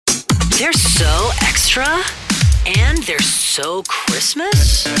They're so extra, and they're so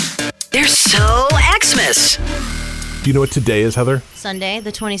Christmas. They're so Xmas. Do you know what today is, Heather? Sunday,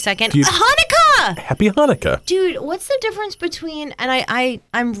 the 22nd. You- Hanukkah! Happy Hanukkah. Dude, what's the difference between, and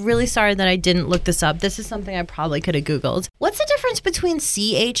I'm really sorry that I didn't look this up. This is something I probably could have Googled. What's the difference between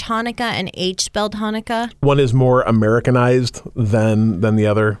CH Hanukkah and H spelled Hanukkah? One is more Americanized than the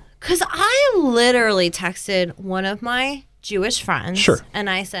other. Because I literally texted one of my Jewish friends. Sure. And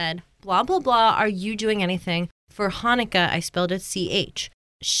I said, blah, blah, blah, are you doing anything? For Hanukkah, I spelled it CH.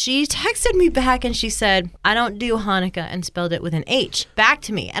 She texted me back and she said, I don't do Hanukkah, and spelled it with an H back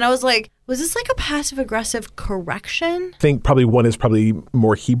to me. And I was like, was this like a passive aggressive correction? I think probably one is probably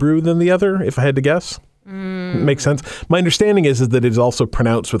more Hebrew than the other, if I had to guess. Makes sense. My understanding is that it is also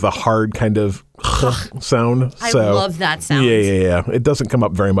pronounced with a hard kind of sound. I love that sound. Yeah. It doesn't come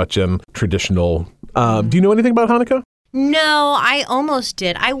up very much in traditional. Do you know anything about Hanukkah? No, I almost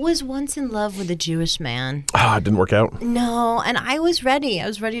did. I was once in love with a Jewish man. It didn't work out. No, and I was ready. I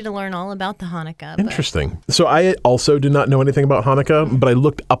was ready to learn all about the Hanukkah. Interesting. So I also do not know anything about Hanukkah, but I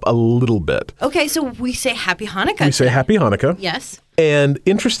looked up a little bit. Okay, so we say Happy Hanukkah. We say Happy Hanukkah. Yes. And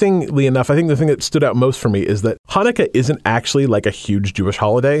interestingly enough, I think the thing that stood out most for me is that Hanukkah isn't actually like a huge Jewish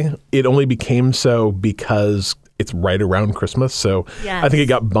holiday. It only became so because it's right around Christmas. So Yes. I think it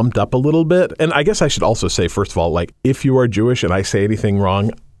got bumped up a little bit. And I guess I should also say, first of all, like if you are Jewish and I say anything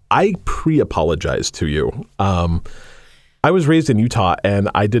wrong, I pre-apologize to you. I was raised in Utah and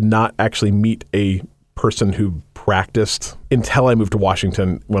I did not actually meet a person who practiced until I moved to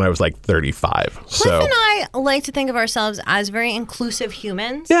Washington when I was like 35. Cliff and I like to think of ourselves as very inclusive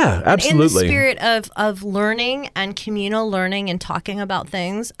humans. Yeah, absolutely. In the spirit of learning and communal learning and talking about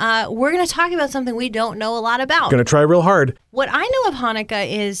things, we're going to talk about something we don't know a lot about. Going to try real hard. What I know of Hanukkah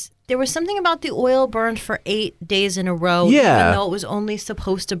is there was something about the oil burned for 8 days in a row, Yeah. even though it was only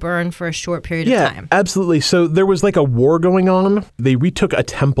supposed to burn for a short period of time. Absolutely. So there was like a war going on. They retook a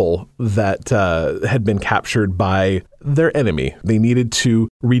temple that had been captured by their enemy. They needed to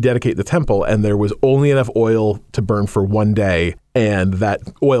rededicate the temple, and there was only enough oil to burn for 1 day, and that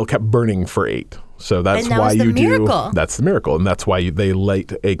oil kept burning for 8. So that's And that why was the you miracle. do. That's the miracle, and that's why they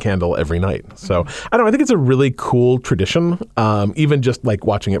light a candle every night. So I don't know. I think it's a really cool tradition, even just like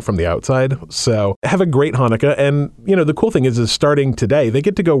watching it from the outside. So have a great Hanukkah, and you know the cool thing is starting today, they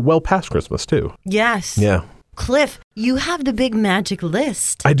get to go well past Christmas too. Yes. Yeah, Cliff, you have the big magic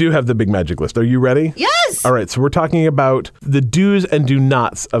list. I do have the big magic list. Are you ready? Yes. All right. So we're talking about the do's and do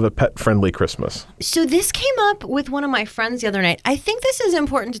nots of a pet-friendly Christmas. So this came up with one of my friends the other night. I think this is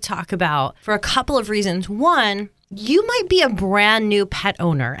important to talk about for a couple of reasons. One, you might be a brand new pet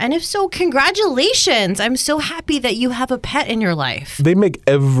owner. And if so, congratulations. I'm so happy that you have a pet in your life. They make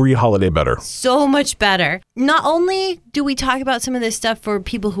every holiday better. So much better. Not only do we talk about some of this stuff for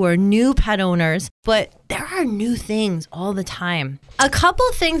people who are new pet owners, but there are new things all the time. A couple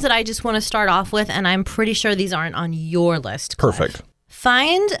of things that I just want to start off with, and I'm pretty sure these aren't on your list, Cliff. Perfect.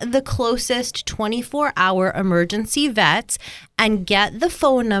 Find the closest 24-hour emergency vet and get the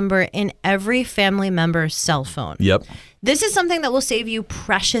phone number in every family member's cell phone. Yep. This is something that will save you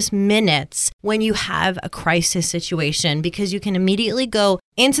precious minutes when you have a crisis situation, because you can immediately go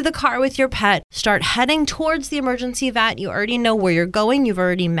into the car with your pet, start heading towards the emergency vet. You already know where you're going. You've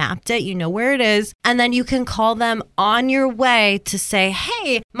already mapped it. You know where it is. And then you can call them on your way to say,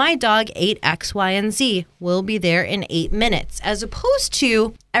 hey, my dog ate X, Y, and Z. We'll be there in 8 minutes. As opposed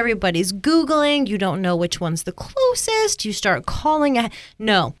to everybody's Googling. You don't know which one's the closest. You start calling.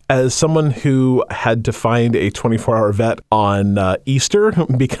 No. As someone who had to find a 24-hour vet on Easter,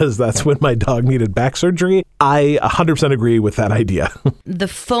 because that's when my dog needed back surgery, I 100% agree with that idea. The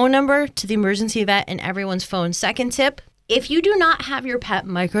phone number to the emergency vet in everyone's phone. Second tip, if you do not have your pet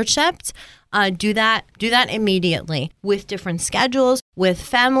microchipped, do that immediately with different schedules, with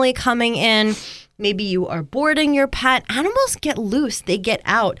family coming in. Maybe you are boarding your pet. Animals get loose. They get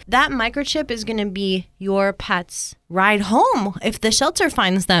out. That microchip is going to be your pet's ride home if the shelter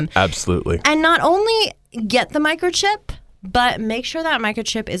finds them. Absolutely. And not only get the microchip, but make sure that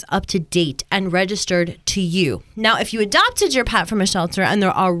microchip is up to date and registered to you. Now, if you adopted your pet from a shelter and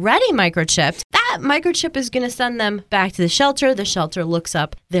they're already microchipped, that microchip is going to send them back to the shelter. The shelter looks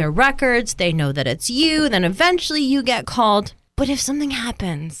up their records. They know that it's you. Then eventually you get called. But if something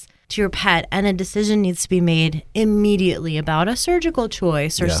happens to your pet and a decision needs to be made immediately about a surgical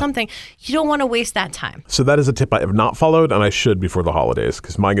choice or something, you don't want to waste that time. So that is a tip I have not followed, and I should before the holidays,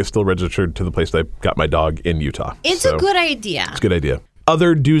 because mine is still registered to the place that I got my dog in Utah. It's a good idea. It's a good idea.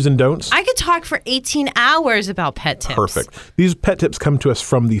 Other do's and don'ts? I could talk for 18 hours about pet tips. Perfect. These pet tips come to us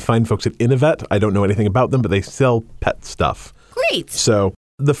from the fine folks at Innovet. I don't know anything about them, but they sell pet stuff. Great. So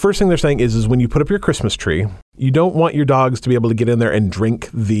the first thing they're saying is when you put up your Christmas tree, you don't want your dogs to be able to get in there and drink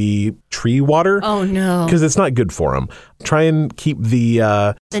the tree water. Oh, no. Because it's not good for them. Try and keep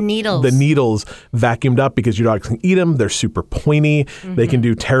the needles vacuumed up because your dogs can eat them. They're super pointy. Mm-hmm. They can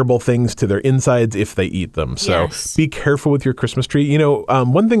do terrible things to their insides if they eat them. So be careful with your Christmas tree. You know,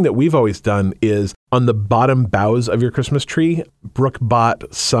 one thing that we've always done is on the bottom boughs of your Christmas tree, Brooke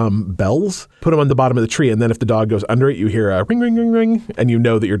bought some bells, put them on the bottom of the tree, and then if the dog goes under it, you hear a ring, ring, ring, ring, and you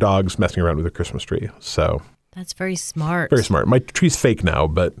know that your dog's messing around with your Christmas tree. So that's very smart. Very smart. My tree's fake now,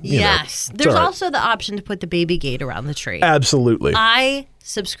 but you know, there's also the option to put the baby gate around the tree. Absolutely. I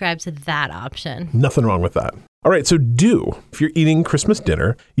subscribe to that option. Nothing wrong with that. All right, so if you're eating Christmas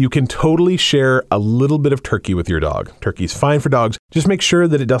dinner, you can totally share a little bit of turkey with your dog. Turkey's fine for dogs. Just make sure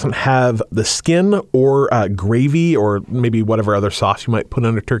that it doesn't have the skin or gravy or maybe whatever other sauce you might put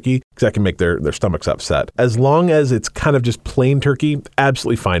on a turkey, because that can make their stomachs upset. As long as it's kind of just plain turkey,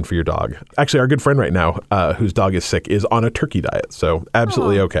 absolutely fine for your dog. Actually, our good friend right now, whose dog is sick, is on a turkey diet, so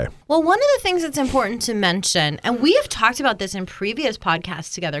absolutely okay. Well, one of the things that's important to mention, and we have talked about this in previous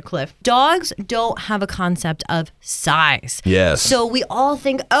podcasts together, Cliff, dogs don't have a concept of size. Yes. So we all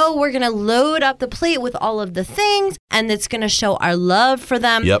think, oh, we're going to load up the plate with all of the things, and it's going to show our love for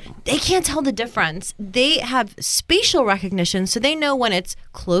them. Yep. They can't tell the difference. They have spatial recognition, so they know when it's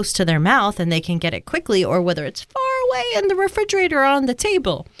close to their mouth and they can get it quickly, or whether it's far away in the refrigerator or on the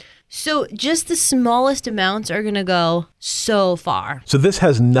table. So just the smallest amounts are going to go so far. So this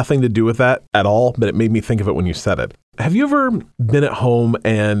has nothing to do with that at all, but it made me think of it when you said it. Have you ever been at home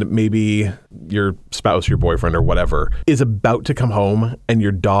and maybe your spouse, your boyfriend or whatever is about to come home and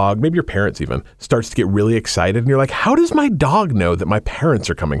your dog, maybe your parents even, starts to get really excited and you're like, how does my dog know that my parents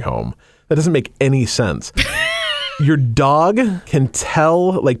are coming home? That doesn't make any sense. Your dog can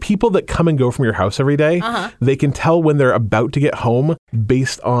tell, like people that come and go from your house every day, they can tell when they're about to get home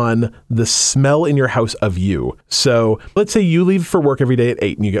based on the smell in your house of you. So let's say you leave for work every day at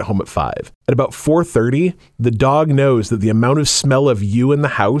 8 and you get home at 5. At about 4:30, the dog knows that the amount of smell of you in the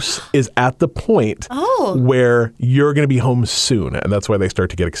house is at the point where you're going to be home soon. And that's why they start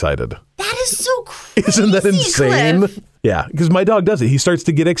to get excited. That is so crazy. Isn't that insane? Cliff. Yeah, because my dog does it. He starts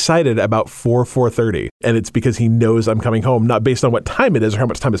to get excited about 4:30. And it's because he knows I'm coming home, not based on what time it is or how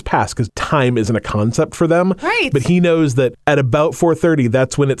much time has passed, because time isn't a concept for them. Right. But he knows that at about 4:30,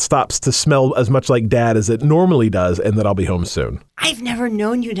 that's when it stops to smell as much like dad as it normally does, and that I'll be home soon. I've never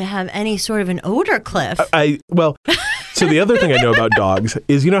known you to have any sort of an odor, Cliff. So the other thing I know about dogs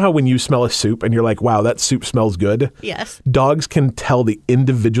is, you know how when you smell a soup and you're like, wow, that soup smells good? Yes. Dogs can tell the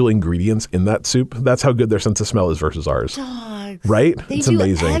individual ingredients in that soup. That's how good their sense of smell is versus ours. Dogs. Right? It's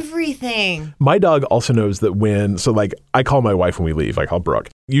amazing. Everything. My dog also knows that I call my wife when we leave, I call Brooke.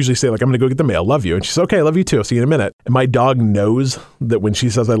 Usually say I'm going to go get the mail, love you. And she says, okay, I love you too. I'll see you in a minute. And my dog knows that when she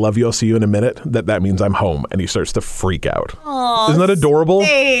says, I love you, I'll see you in a minute, that means I'm home. And he starts to freak out. Aww, isn't that adorable?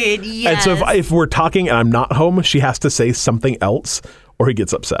 Yes. And so if we're talking and I'm not home, she has to say something else or he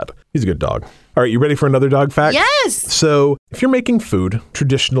gets upset. He's a good dog. All right, you ready for another dog fact? Yes. So if you're making food,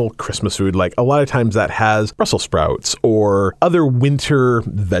 traditional Christmas food, like a lot of times that has Brussels sprouts or other winter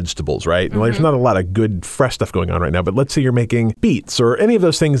vegetables, right? Mm-hmm. There's not a lot of good fresh stuff going on right now, but let's say you're making beets or any of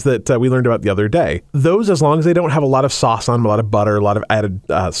those things that we learned about the other day. Those, as long as they don't have a lot of sauce on them, a lot of butter, a lot of added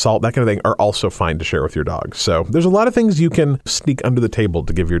salt, that kind of thing, are also fine to share with your dog. So there's a lot of things you can sneak under the table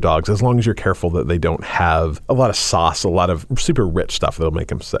to give your dogs, as long as you're careful that they don't have a lot of sauce, a lot of super rich stuff that'll make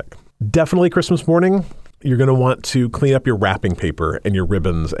them sick. Definitely Christmas morning, you're going to want to clean up your wrapping paper and your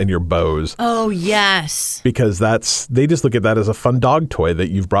ribbons and your bows. Oh, yes. Because they just look at that as a fun dog toy that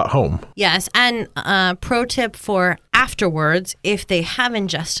you've brought home. Yes. And pro tip for afterwards, if they have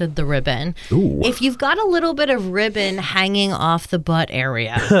ingested the ribbon, if you've got a little bit of ribbon hanging off the butt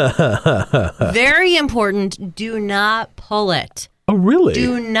area, very important, do not pull it. Oh, really?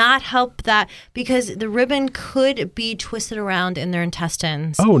 Do not help that, because the ribbon could be twisted around in their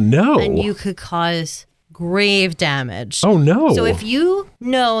intestines. Oh, no. And you could cause grave damage. Oh, no. So if you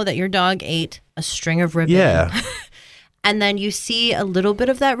know that your dog ate a string of ribbon, and then you see a little bit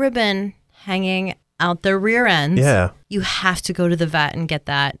of that ribbon hanging out their rear ends, you have to go to the vet and get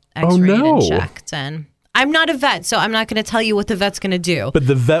that x-rayed and checked. And I'm not a vet, so I'm not going to tell you what the vet's going to do. But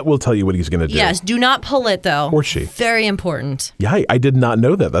the vet will tell you what he's going to do. Yes, do not pull it, though. Or she. Very important. Yeah, I did not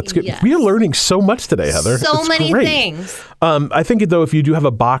know that. That's good. Yes. We are learning so much today, Heather. So it's many great. things. I think, though, if you do have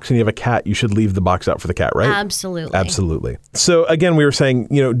a box and you have a cat, you should leave the box out for the cat, right? Absolutely. Absolutely. So again, we were saying,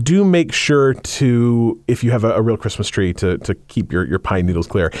 do make sure to, if you have a real Christmas tree, to keep your pine needles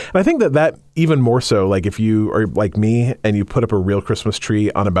clear. And I think that even more so, like if you are like me and you put up a real Christmas tree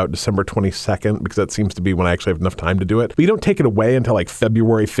on about December 22nd, because that seems to be when I actually have enough time to do it, but you don't take it away until like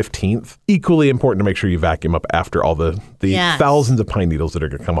February 15th. Equally important to make sure you vacuum up after all the Yes. thousands of pine needles that are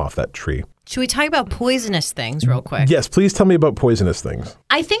going to come off that tree. Should we talk about poisonous things real quick? Yes, please tell me about poisonous things.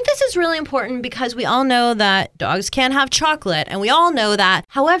 I think this is really important because we all know that dogs can't have chocolate, and we all know that.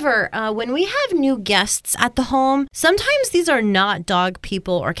 However, when we have new guests at the home, sometimes these are not dog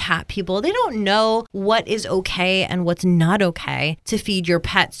people or cat people. They don't know what is okay and what's not okay to feed your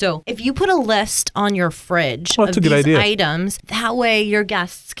pet. So if you put a list on your fridge Well, that's of a good these idea. items, that way your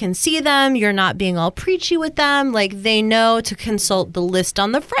guests can see them. You're not being all preachy with them. Like they know to consult the list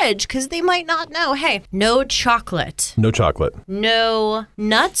on the fridge because they might not know. Hey, no chocolate. No chocolate. No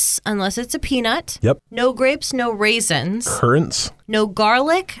nuts, unless it's a peanut. Yep. No grapes, no raisins. Currants. No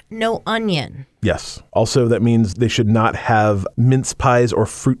garlic, no onion. Yes. Also, that means they should not have mince pies or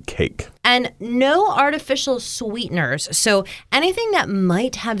fruit cake. And no artificial sweeteners. So anything that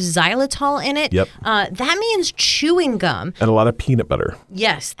might have xylitol in it, Yep. that means chewing gum. And a lot of peanut butter.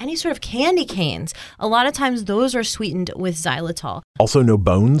 Yes, any sort of candy canes. A lot of times those are sweetened with xylitol. Also, no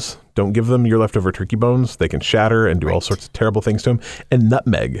bones. Don't give them your leftover turkey bones. They can shatter and do all sorts of terrible things to them. And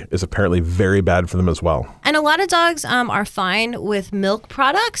nutmeg is apparently very bad for them as well. And a lot of dogs are fine with milk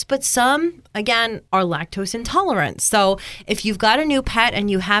products, but some, again, are lactose intolerant. So if you've got a new pet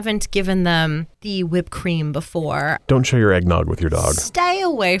and you haven't given them the whipped cream before, Don't share your eggnog with your dog. stay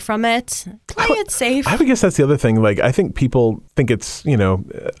away from it. Play it safe. I would guess that's the other thing. Like, I think people think it's, I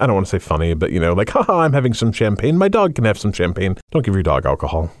don't want to say funny, but, like, haha, I'm having some champagne. My dog can have some champagne. Don't give your dog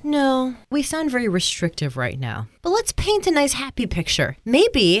alcohol. No, we sound very restrictive right now. But let's paint a nice happy picture.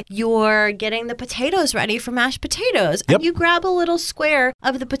 Maybe you're getting the potatoes ready for mashed potatoes, and Yep. you grab a little square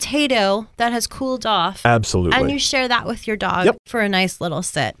of the potato that has cooled off. Absolutely. And you share that with your dog Yep. for a nice little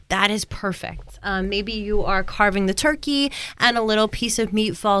sit. That is perfect. Maybe you are carving the turkey and a little piece of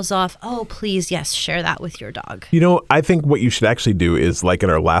meat falls off. Oh, please, yes, share that with your dog. I think what you should actually do is, like in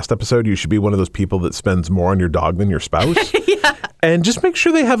our last episode, you should be one of those people that spends more on your dog than your spouse. Yeah. And just make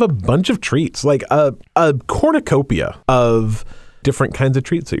sure they have a bunch of treats, like a cornucopia of different kinds of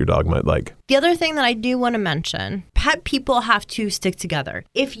treats that your dog might like. The other thing that I do want to mention, pet people have to stick together.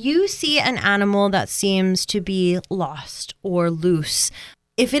 If you see an animal that seems to be lost or loose,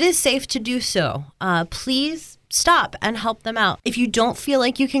 if it is safe to do so, please stop and help them out. If you don't feel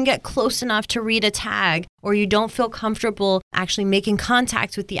like you can get close enough to read a tag, or you don't feel comfortable actually making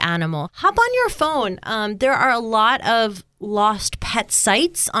contact with the animal, hop on your phone. There are a lot of lost pet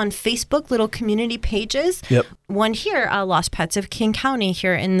sites on Facebook, little community pages. Yep. One here, Lost Pets of King County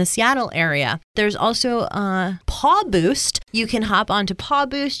here in the Seattle area. There's also Paw Boost. You can hop onto Paw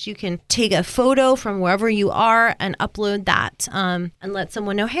Boost. You can take a photo from wherever you are and upload that and let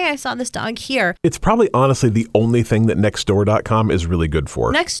someone know, hey, I saw this dog here. It's probably honestly the only thing that Nextdoor.com is really good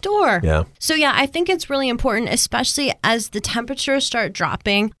for. Next door. Yeah. So yeah, I think it's really important, especially as the temperatures start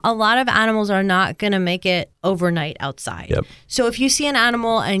dropping. A lot of animals are not going to make it overnight outside. Yep. So if you see an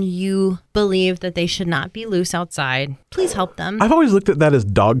animal and you believe that they should not be loose outside, please help them. I've always looked at that as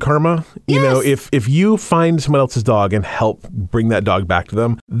dog karma. Yes. If you find someone else's dog and help bring that dog back to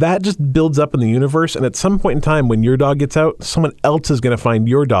them, that just builds up in the universe. And at some point in time, when your dog gets out, someone else is going to find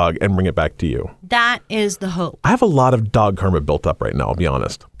your dog and bring it back to you. That is the hope. I have a lot of dog karma built up right now, I'll be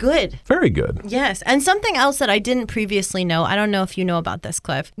honest. Good. Very good. Yes. And something else that I didn't previously know, I don't know if you know about this,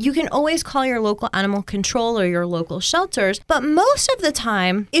 Cliff. You can always call your local animal control or your local shelters. But most of the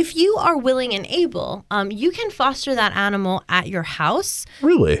time, if you are willing and able, you can foster that animal at your house.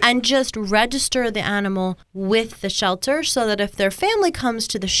 Really? And just register the animal with the shelter so that if their family comes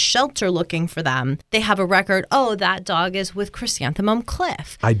to the shelter looking for them, they have a record, oh, that dog is with Chrysanthemum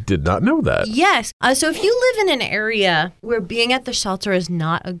Cliff. I did not know that. Yes. So if you live in an area where being at the shelter is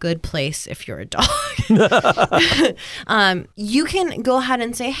not a good place if you're a dog, you can go ahead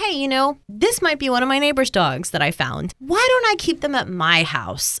and say, hey, this might be one of my neighbor's dogs that I found. Why don't I keep them at my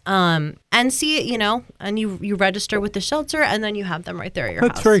house? And see, and you register with the shelter and then you have them right there at your house.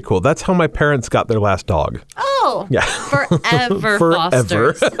 That's very cool. That's how my parents got their last dog. Oh, Yeah. forever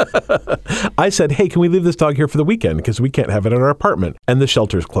Forever. fosters. I said, hey, can we leave this dog here for the weekend? Because we can't have it in our apartment. And the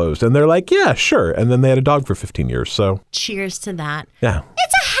shelter's closed. And they're like, yeah, sure. And then they had a dog for 15 years. So, Cheers to that. yeah.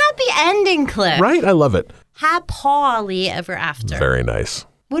 It's a happy ending, Cliff. Right? I love it. Happily ever after. Very nice.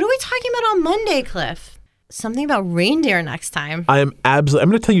 What are we talking about on Monday, Cliff? something about reindeer next time. I'm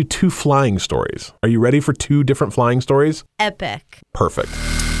going to tell you 2 flying stories. Are you ready for 2 different flying stories? Epic. Perfect.